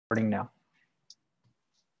Starting now.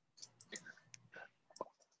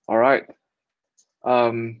 All right.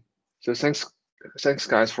 So thanks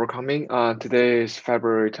guys for coming. Today is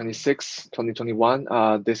February 26, 2021.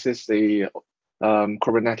 This is the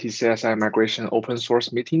Kubernetes CSI migration open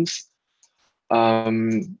source meetings.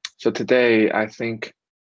 So today I think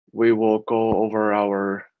we will go over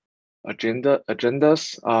our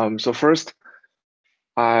agendas. So first,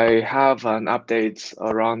 I have an update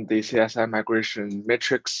around the CSI migration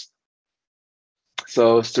metrics.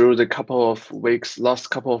 So through the last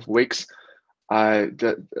couple of weeks,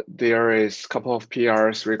 there is a couple of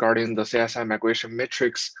PRs regarding the CSI migration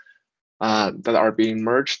metrics that are being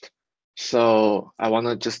merged. So I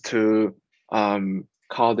wanted just to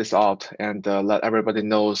call this out and let everybody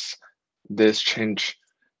knows this change.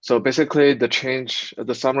 So basically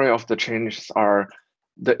the summary of the changes are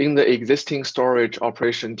in the existing storage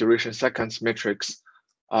operation duration seconds metrics,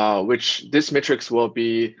 which this metrics will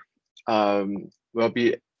be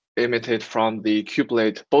emitted from the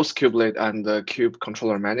kubelet, both kubelet and the kube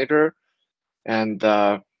controller manager. And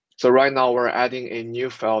so right now we're adding a new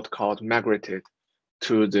field called migrated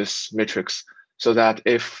to this matrix, so that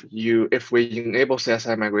if we enable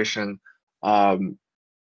CSI migration,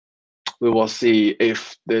 we will see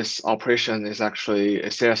if this operation is actually a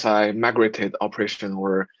CSI migrated operation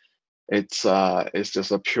or it's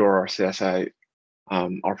just a pure CSI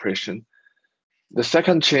operation. The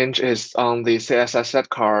second change is on the CSI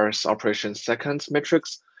setcars operation seconds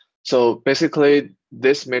matrix. So basically,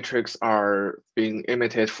 these metrics are being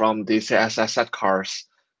emitted from the CSI setcars,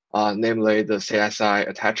 namely the CSI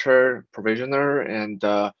attacher, provisioner, and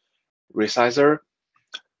resizer.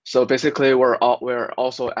 So basically, we're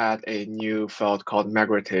also add a new field called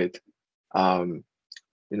migrated, so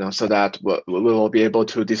that we will be able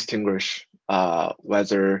to distinguish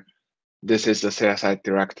whether this is a CSI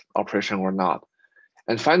direct operation or not.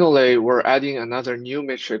 And finally, we're adding another new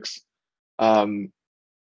matrix,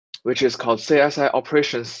 which is called CSI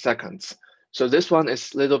operations seconds. So this one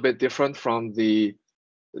is a little bit different from the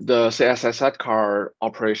CSI sidecar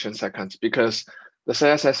operation seconds, because the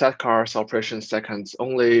CSI sidecar's operation seconds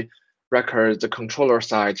only record the controller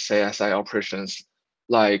side CSI operations,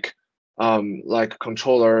 like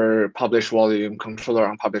controller publish volume, controller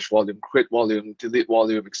unpublished volume, create volume, delete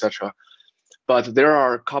volume, etc. But there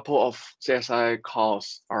are a couple of CSI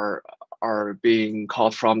calls are being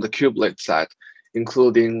called from the kubelet side,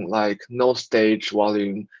 including like node stage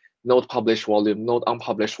volume, node published volume, node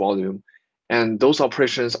unpublished volume. And those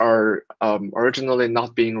operations are originally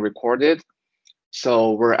not being recorded.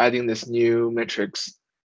 So we're adding this new matrix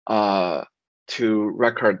to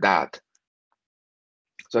record that.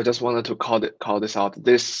 So I just wanted to call this out.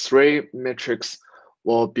 These three metrics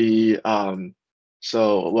will be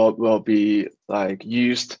will be like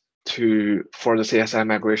used for the CSI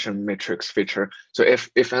migration matrix feature. So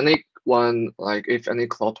if any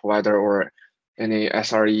cloud provider or any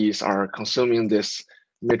SREs are consuming this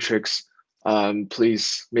matrix,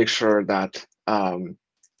 please make sure that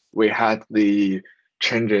we had the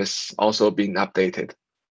changes also being updated.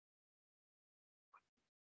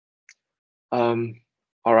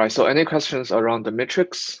 All right, so any questions around the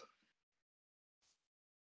metrics?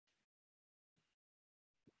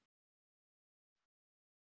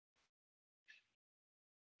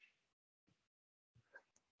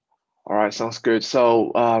 All right, sounds good.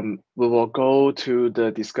 So we will go to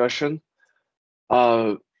the discussion.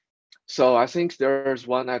 So I think there's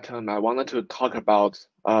one item I wanted to talk about,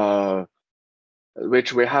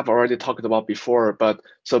 which we have already talked about before. But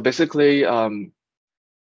so basically,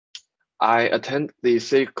 I attend the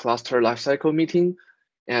SIG cluster lifecycle meeting,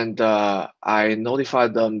 and I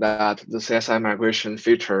notified them that the CSI migration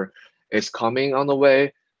feature is coming on the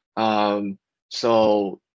way.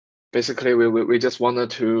 So basically, we just wanted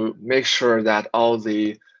to make sure that all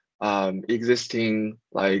the existing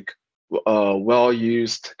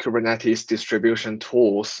well-used Kubernetes distribution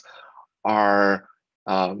tools are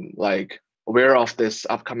aware of this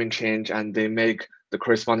upcoming change, and they make the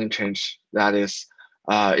corresponding change, that is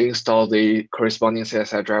install the corresponding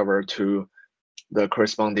CSI driver to the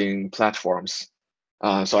corresponding platforms.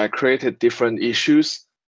 So I created different issues.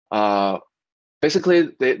 Basically,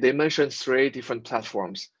 they mentioned three different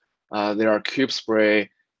platforms. There are KubeSpray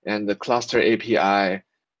and the Cluster API,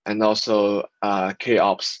 and also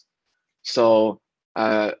KOps. So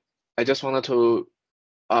I just wanted to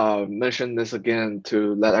mention this again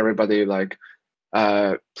to let everybody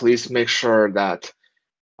please make sure that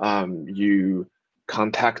you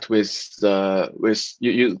contact you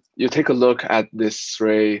take a look at these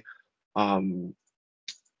three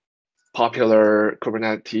popular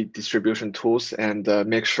Kubernetes distribution tools and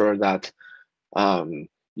make sure that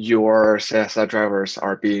your CSI drivers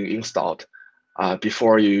are being installed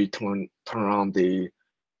before you turn on the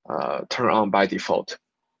turn on by default.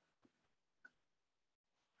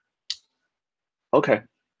 Okay,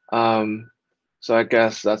 so I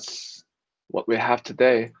guess that's what we have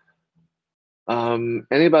today.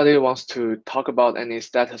 Anybody wants to talk about any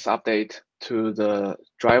status update to the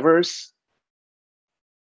drivers?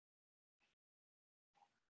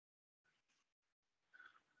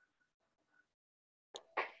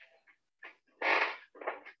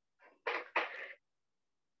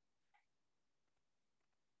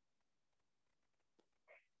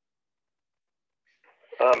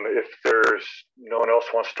 If there's no one else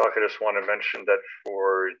wants to talk, I just want to mention that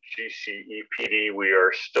for GCEPD, we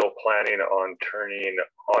are still planning on turning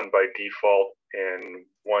on by default in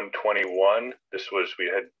 121.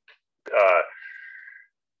 We had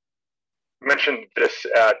mentioned this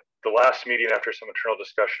at the last meeting. After some internal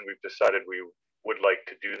discussion, we've decided we would like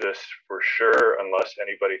to do this for sure, unless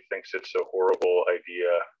anybody thinks it's a horrible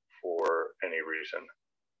idea for any reason.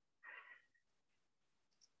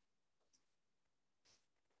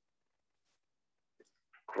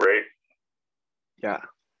 Great. Yeah.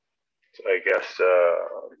 So I guess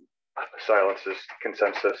silence is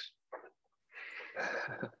consensus.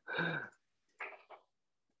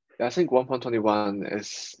 I think 1.21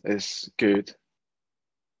 is good.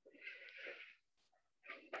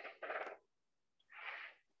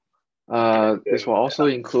 This will also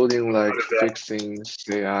including like fixing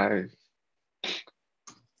CI.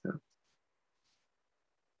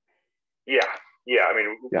 Yeah. I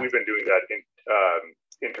mean, we've been doing that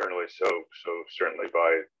internally. So certainly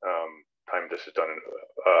by time this is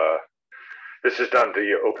done,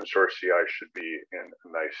 the open source CI should be in a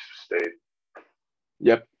nice state.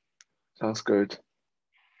 Yep, sounds good.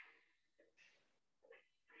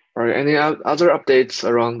 All right, any other updates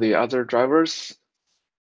around the other drivers?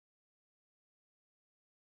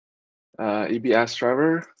 EBS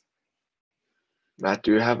driver. Matt,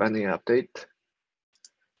 do you have any update?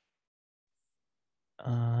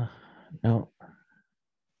 No.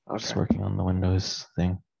 Okay. Just working on the Windows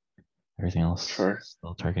thing. Everything else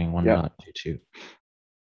still targeting 1.22.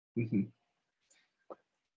 Mm-hmm.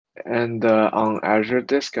 And on Azure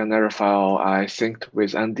Disk and File, I synced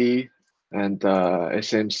with Andy, and it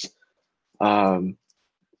seems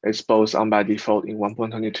it's both on by default in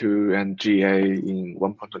 1.22 and GA in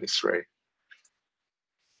 1.23.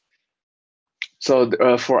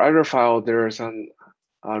 So for Azure File, there is an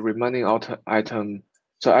remaining item.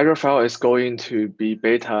 So Azure File is going to be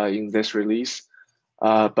beta in this release,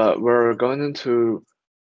 but we're going to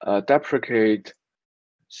deprecate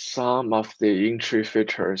some of the in-tree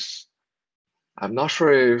features. I'm not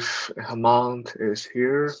sure if Hemant is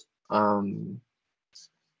here. I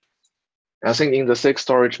think in the SIG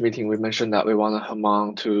storage meeting, we mentioned that we want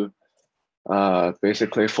Hemant to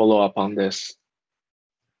basically follow up on this.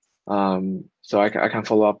 So I can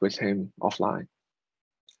follow up with him offline.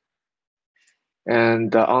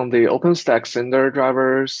 And on the OpenStack Cinder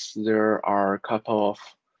drivers, there are a couple of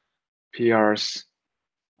PRs.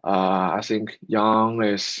 I think Yang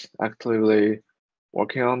is actively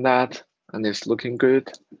working on that, and it's looking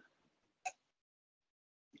good.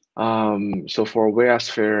 So for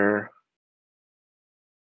vSphere,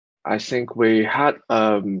 I think we had,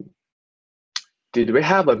 did we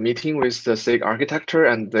have a meeting with the SIG architecture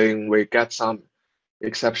and then we get some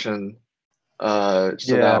exception so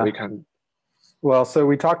that we can? Well, so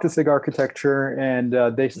we talked to SIG architecture and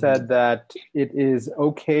they said that it is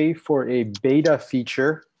okay for a beta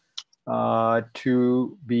feature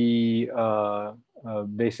to be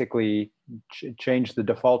basically change the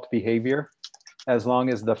default behavior as long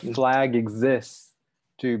as the flag exists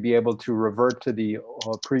to be able to revert to the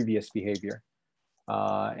previous behavior.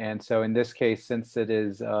 And so in this case, since it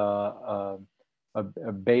is a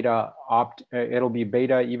beta it'll be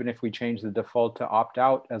beta even if we change the default to opt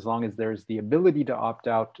out, as long as there's the ability to opt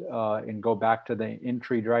out and go back to the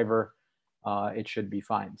in-tree driver, it should be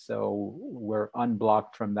fine. So we're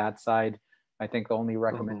unblocked from that side. I think the only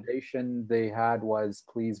recommendation they had was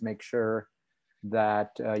please make sure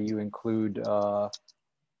that you include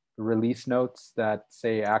release notes that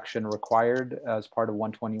say action required as part of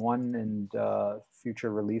 121 and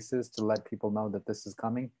future releases to let people know that this is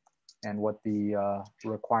coming and what the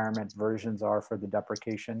requirement versions are for the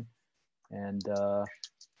deprecation. And I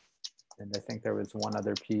think there was one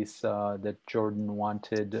other piece that Jordan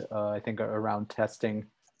wanted, I think around testing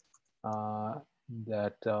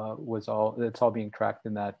that it's all being tracked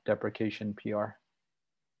in that deprecation PR.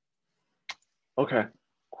 Okay,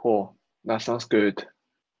 cool. That sounds good.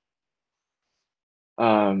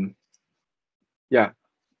 Yeah,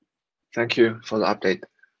 thank you for the update.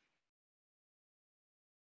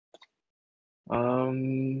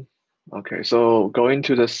 Okay, so going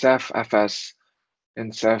to the Ceph FS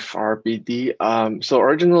and Ceph RBD. So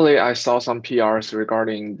originally I saw some PRs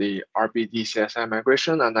regarding the RBD CSI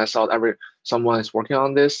migration, and I saw someone is working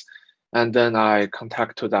on this. And then I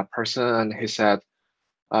contacted that person, and he said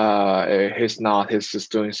he's not. He's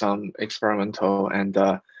just doing some experimental, and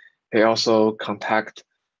he also contact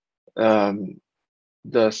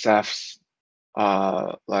the Ceph's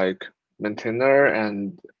like maintainer,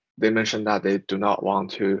 and they mentioned that they do not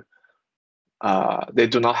want to. They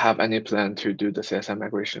do not have any plan to do the CSI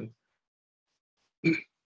migration.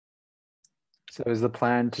 So is the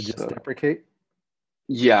plan to just deprecate?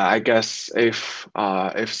 Yeah, I guess if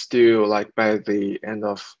still like by the end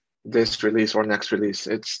of this release or next release,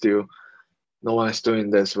 it's still no one is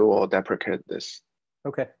doing this, we will deprecate this.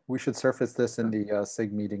 Okay, we should surface this in the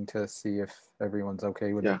SIG meeting to see if everyone's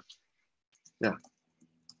okay with it. Yeah.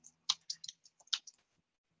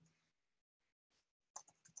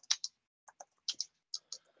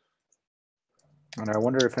 And I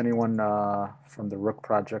wonder if anyone from the Rook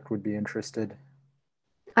project would be interested.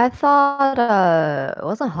 I thought,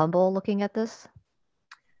 wasn't Humble looking at this?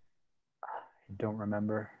 I don't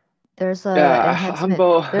remember. There's a enhancement.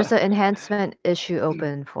 Humble. There's an enhancement issue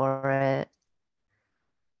open for it.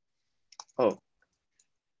 Oh.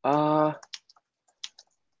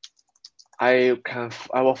 I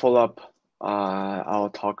will follow up. I'll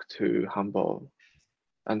talk to Humble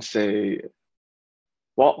and say,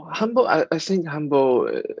 well, Humble. I think Humble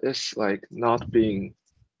is like not being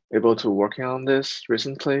able to working on this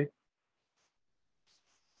recently.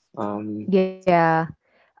 Yeah,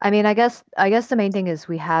 I mean, I guess the main thing is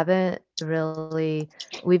we've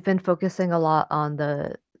been focusing a lot on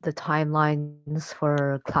the timelines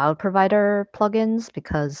for cloud provider plugins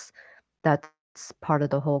because that's part of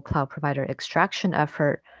the whole cloud provider extraction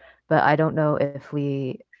effort. But I don't know if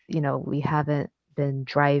we haven't been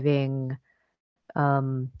driving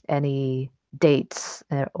any dates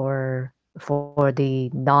or for the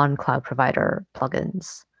non-cloud provider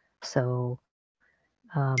plugins. So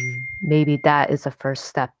maybe that is a first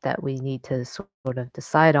step that we need to sort of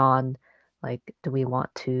decide on. Like, do we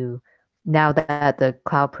want to, now that the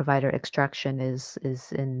cloud provider extraction is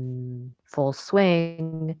in full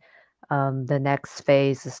swing, the next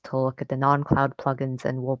phase is to look at the non-cloud plugins,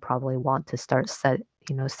 and we'll probably want to start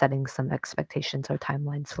setting some expectations or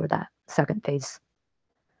timelines for that second phase.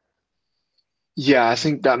 Yeah, I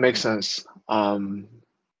think that makes sense. Yeah,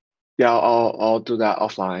 I'll do that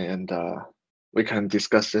offline, and we can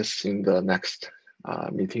discuss this in the next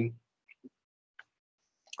meeting.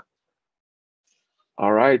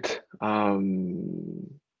 All right.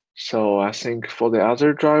 So I think for the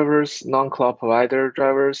other drivers, non-cloud provider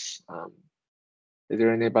drivers, is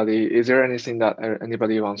there anything that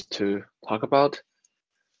anybody wants to talk about?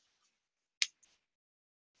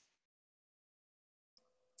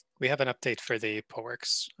 We have an update for the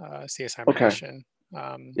POWorks CSI migration.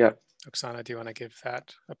 Yeah. Oksana, do you want to give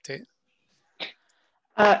that update?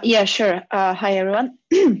 Yeah, sure. Hi, everyone.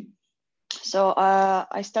 So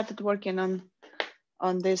I started working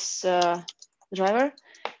on this driver,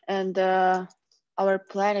 and our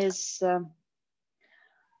plan is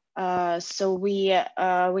so we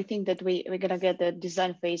think that we're gonna get the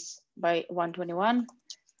design phase by 121,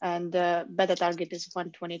 and beta target is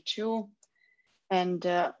 122, and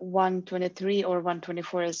 123 or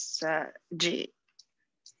 124 is G.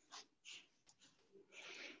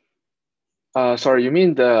 Sorry, you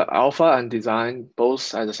mean the alpha and design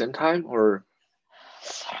both at the same time, or?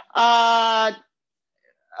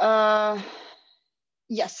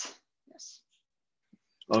 Yes.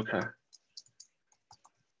 Okay.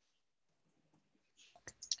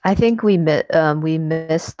 I think we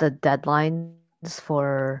missed the deadlines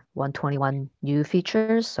for 121 new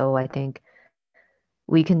features, so I think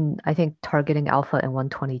targeting alpha and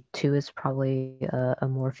 122 is probably a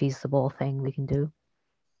more feasible thing we can do.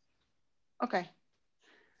 Okay.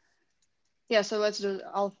 Yeah, so let's do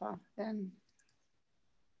alpha then.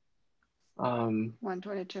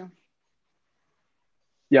 122.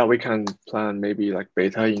 Yeah, we can plan maybe like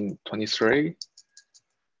beta in 23.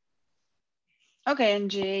 Okay, and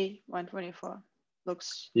GA 124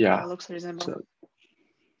 looks reasonable. So,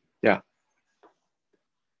 yeah.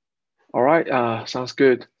 All right. Sounds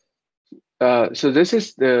good. So this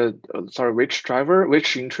is the which driver,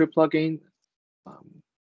 which entry plugin?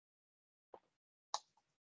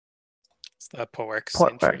 It's the POWorks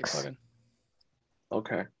entry plugin.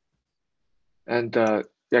 Okay. And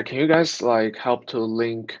yeah, can you guys like help to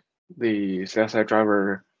link the CSI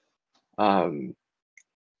driver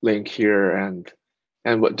link here, and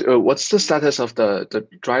And what's the status of the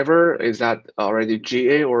driver? Is that already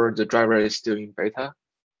GA or the driver is still in beta?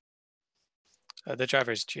 The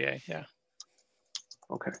driver's GA, yeah.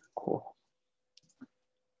 Okay, cool.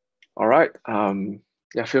 All right.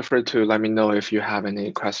 Yeah, feel free to let me know if you have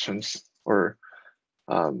any questions or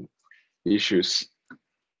issues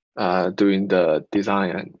doing the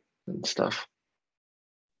design and stuff.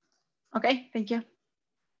 Okay, thank you.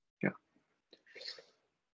 Yeah.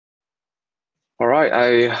 All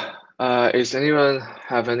right. Is anyone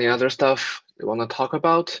have any other stuff they want to talk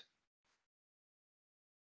about?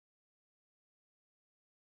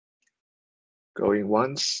 Going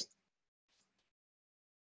once,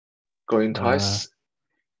 going twice.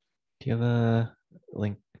 Do you have a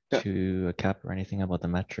link to a cap or anything about the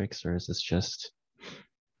metrics, or is this just?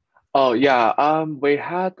 Oh yeah, we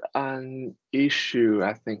had an issue,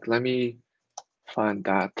 I think. Let me find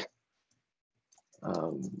that.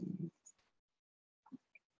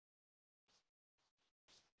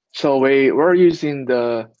 So we were using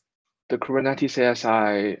the Kubernetes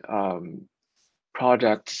CSI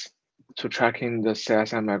projects to tracking the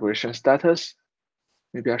CSI migration status.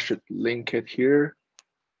 Maybe I should link it here.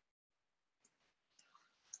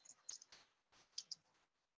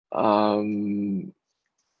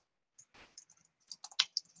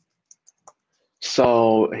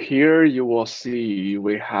 So here you will see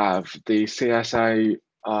we have the CSI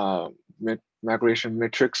migration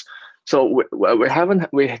matrix. So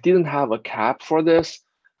we didn't have a cap for this,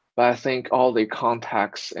 but I think all the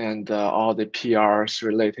contacts and all the PRs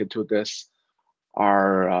related to this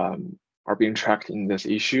are being tracked in this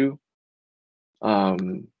issue.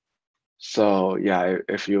 So yeah,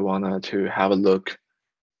 if you wanted to have a look,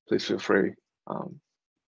 please feel free.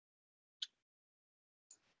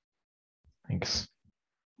 Thanks.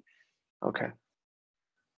 Okay.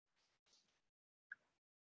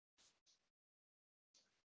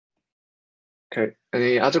 Okay,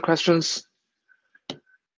 any other questions?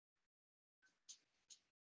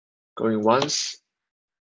 Going once,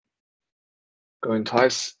 going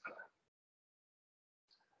twice.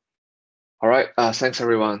 All right, thanks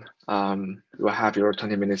everyone. You will have your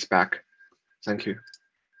 20 minutes back. Thank you.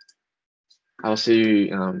 I'll see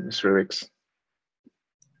you in 3 weeks.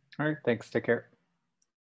 All right, thanks, take care.